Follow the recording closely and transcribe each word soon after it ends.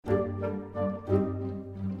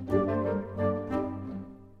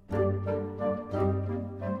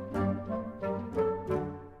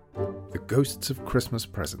Ghosts of Christmas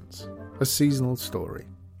Presents, a seasonal story,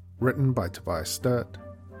 written by Tobias Sturt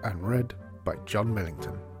and read by John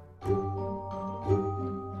Millington.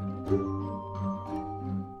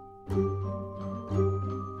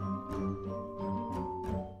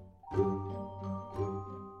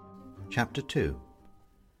 Chapter 2.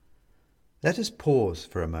 Let us pause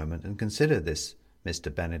for a moment and consider this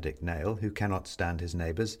Mr. Benedict Nail, who cannot stand his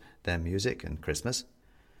neighbours, their music and Christmas.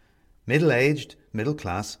 Middle-aged,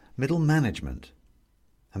 middle-class, middle management.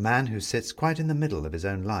 A man who sits quite in the middle of his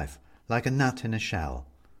own life, like a nut in a shell,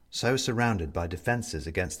 so surrounded by defences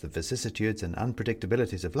against the vicissitudes and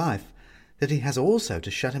unpredictabilities of life that he has also to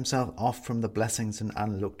shut himself off from the blessings and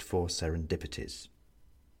unlooked-for serendipities.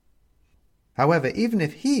 However, even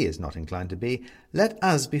if he is not inclined to be, let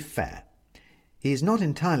us be fair. He is not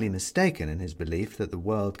entirely mistaken in his belief that the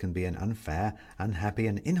world can be an unfair, unhappy,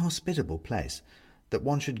 and inhospitable place, that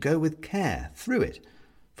one should go with care through it,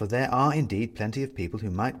 for there are indeed plenty of people who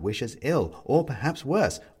might wish us ill, or perhaps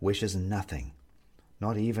worse, wish us nothing,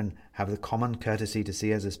 not even have the common courtesy to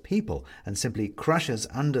see us as people, and simply crush us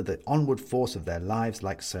under the onward force of their lives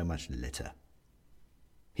like so much litter.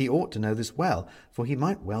 He ought to know this well, for he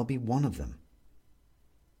might well be one of them.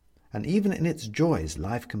 And even in its joys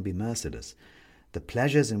life can be merciless. The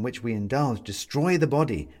pleasures in which we indulge destroy the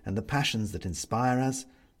body, and the passions that inspire us,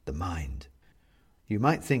 the mind. You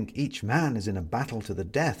might think each man is in a battle to the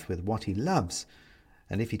death with what he loves,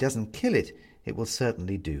 and if he doesn't kill it, it will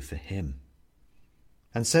certainly do for him.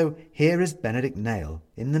 And so here is Benedict Nail,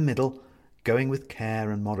 in the middle, going with care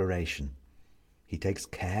and moderation. He takes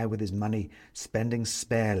care with his money, spending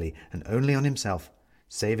sparely and only on himself,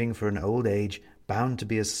 saving for an old age bound to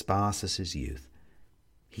be as sparse as his youth.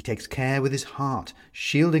 He takes care with his heart,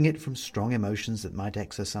 shielding it from strong emotions that might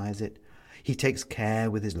exercise it. He takes care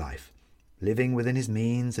with his life, living within his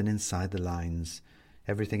means and inside the lines,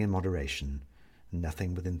 everything in moderation,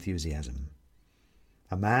 nothing with enthusiasm.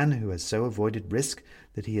 A man who has so avoided risk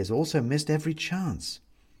that he has also missed every chance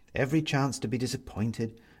to be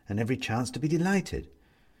disappointed, and every chance to be delighted,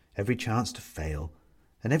 every chance to fail,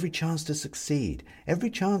 and every chance to succeed, every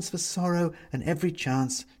chance for sorrow, and every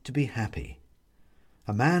chance to be happy.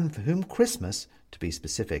 A man for whom Christmas, to be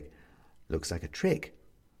specific, looks like a trick,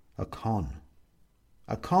 a con.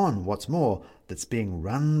 A con, what's more, that's being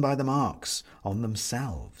run by the marks on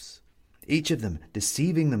themselves, each of them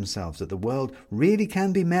deceiving themselves that the world really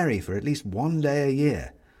can be merry for at least one day a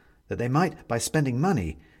year, that they might, by spending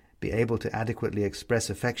money, be able to adequately express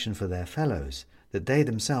affection for their fellows, that they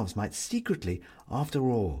themselves might secretly, after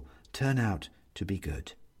all, turn out to be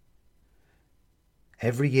good.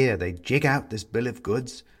 Every year they jig out this bill of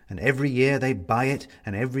goods, and every year they buy it,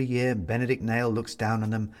 and every year Benedict Nail looks down on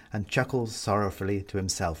them and chuckles sorrowfully to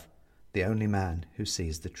himself, the only man who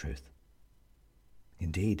sees the truth.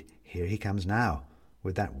 Indeed, here he comes now,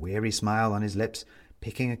 with that weary smile on his lips,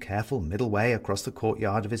 picking a careful middle way across the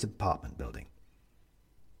courtyard of his apartment building.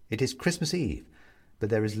 It is Christmas Eve, but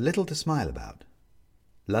there is little to smile about.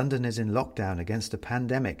 London is in lockdown against a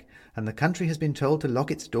pandemic, and the country has been told to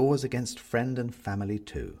lock its doors against friend and family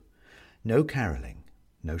too. No carolling,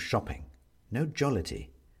 no shopping, no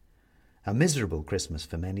jollity. A miserable Christmas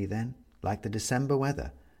for many then, like the December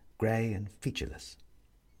weather, grey and featureless.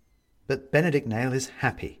 But Benedict Nail is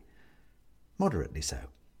happy, moderately so.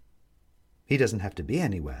 He doesn't have to be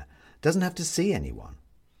anywhere, doesn't have to see anyone.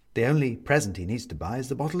 The only present he needs to buy is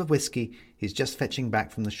the bottle of whiskey he's just fetching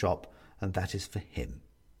back from the shop, and that is for him.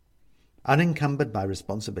 Unencumbered by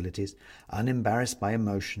responsibilities, unembarrassed by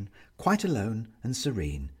emotion, quite alone and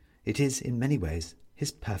serene, it is, in many ways,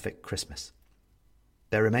 his perfect Christmas.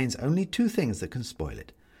 There remains only two things that can spoil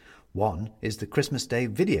it. One is the Christmas Day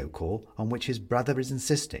video call on which his brother is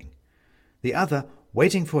insisting. The other,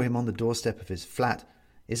 waiting for him on the doorstep of his flat,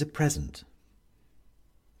 is a present.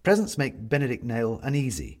 Presents make Benedict Nail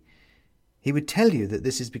uneasy. He would tell you that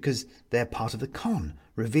this is because they are part of the con,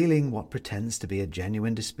 revealing what pretends to be a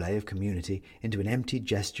genuine display of community into an empty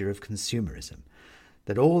gesture of consumerism,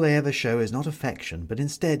 that all they ever show is not affection, but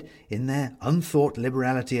instead, in their unthought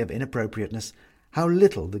liberality of inappropriateness, how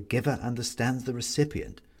little the giver understands the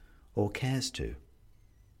recipient, or cares to.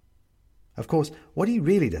 Of course, what he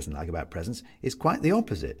really doesn't like about presents is quite the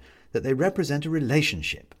opposite, that they represent a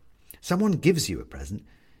relationship. Someone gives you a present,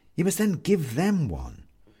 you must then give them one.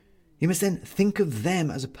 You must then think of them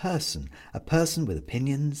as a person with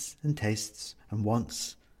opinions and tastes and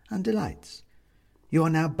wants and delights. You are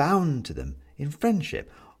now bound to them in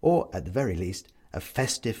friendship, or at the very least, a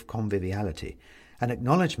festive conviviality, an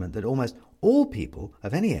acknowledgement that almost all people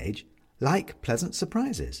of any age like pleasant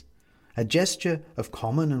surprises, a gesture of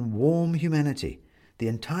common and warm humanity, the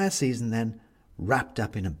entire season then wrapped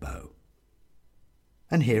up in a bow.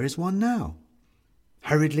 And here is one now.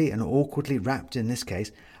 Hurriedly and awkwardly wrapped in this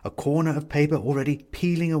case, a corner of paper already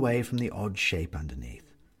peeling away from the odd shape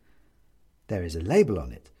underneath. There is a label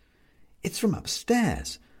on it. It's from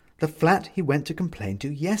upstairs, the flat he went to complain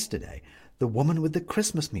to yesterday, the woman with the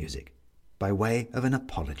Christmas music, by way of an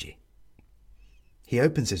apology. He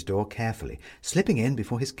opens his door carefully, slipping in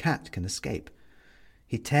before his cat can escape.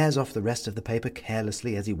 He tears off the rest of the paper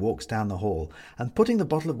carelessly as he walks down the hall, and putting the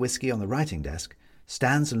bottle of whisky on the writing desk,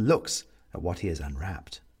 stands and looks at what he has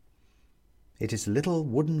unwrapped. It is a little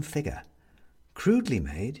wooden figure, crudely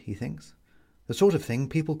made, he thinks, the sort of thing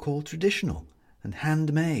people call traditional and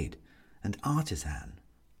handmade and artisan.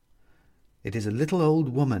 It is a little old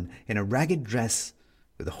woman in a ragged dress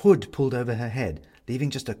with a hood pulled over her head, leaving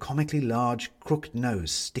just a comically large crooked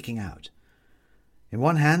nose sticking out. In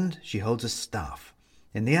one hand she holds a staff.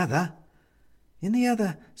 In the other,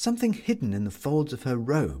 something hidden in the folds of her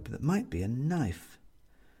robe that might be a knife.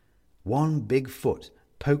 One big foot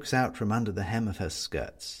pokes out from under the hem of her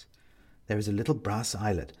skirts. There is a little brass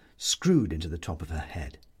eyelet screwed into the top of her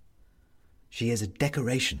head. She is a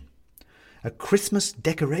decoration. A Christmas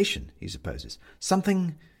decoration, he supposes.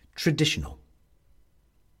 Something traditional.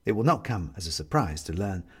 It will not come as a surprise to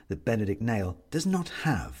learn that Benedict Nail does not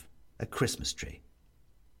have a Christmas tree.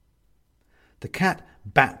 The cat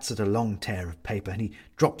bats at a long tear of paper and he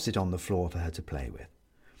drops it on the floor for her to play with.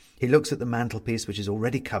 He looks at the mantelpiece, which is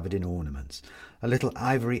already covered in ornaments, a little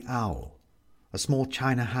ivory owl, a small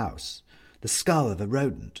china house, the skull of a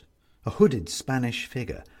rodent, a hooded Spanish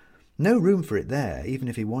figure. No room for it there, even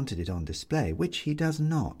if he wanted it on display, which he does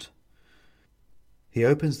not. He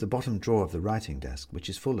opens the bottom drawer of the writing desk, which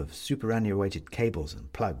is full of superannuated cables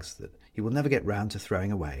and plugs that he will never get round to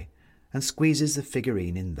throwing away, and squeezes the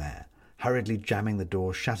figurine in there, hurriedly jamming the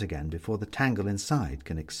door shut again before the tangle inside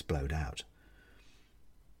can explode out.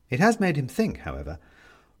 It has made him think, however.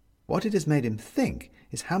 What it has made him think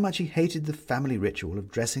is how much he hated the family ritual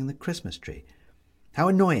of dressing the Christmas tree, how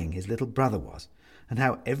annoying his little brother was, and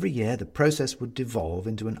how every year the process would devolve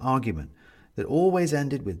into an argument that always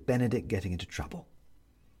ended with Benedict getting into trouble.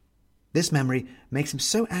 This memory makes him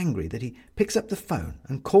so angry that he picks up the phone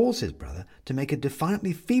and calls his brother to make a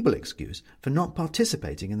defiantly feeble excuse for not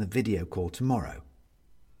participating in the video call tomorrow.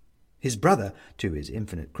 His brother, to his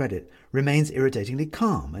infinite credit, remains irritatingly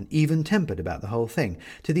calm and even-tempered about the whole thing,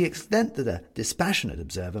 to the extent that a dispassionate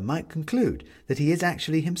observer might conclude that he is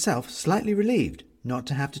actually himself slightly relieved not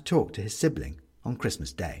to have to talk to his sibling on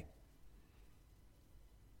Christmas Day.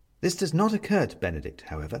 This does not occur to Benedict,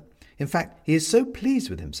 however. In fact, he is so pleased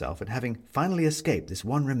with himself at having finally escaped this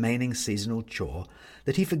one remaining seasonal chore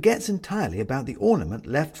that he forgets entirely about the ornament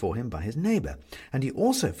left for him by his neighbour, and he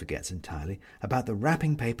also forgets entirely about the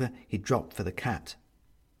wrapping paper he dropped for the cat.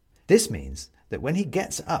 This means that when he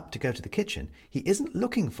gets up to go to the kitchen, he isn't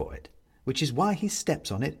looking for it, which is why he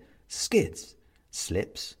steps on it, skids,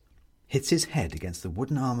 slips, hits his head against the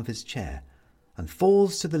wooden arm of his chair, and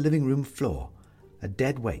falls to the living room floor, a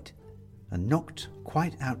dead weight, and knocked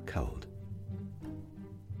quite out cold.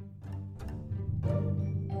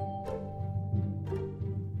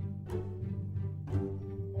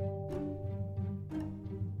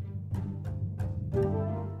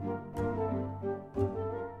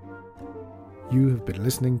 You have been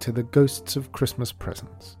listening to The Ghosts of Christmas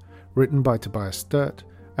Presents, written by Tobias Sturt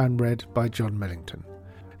and read by John Millington.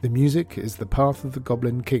 The music is The Path of the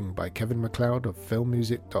Goblin King by Kevin MacLeod of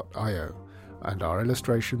filmmusic.io, and our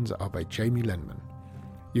illustrations are by Jamie Linman.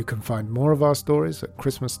 You can find more of our stories at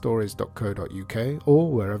christmasstories.co.uk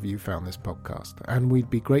or wherever you found this podcast, and we'd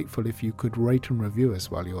be grateful if you could rate and review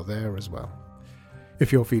us while you're there as well.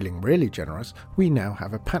 If you're feeling really generous, we now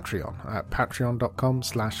have a Patreon at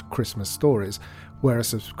patreon.com/christmasstories, where a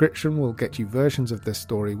subscription will get you versions of this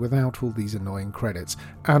story without all these annoying credits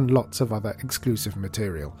and lots of other exclusive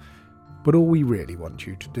material. But all we really want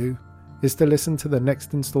you to do is to listen to the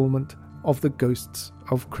next instalment of The Ghosts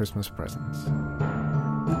of Christmas Presents.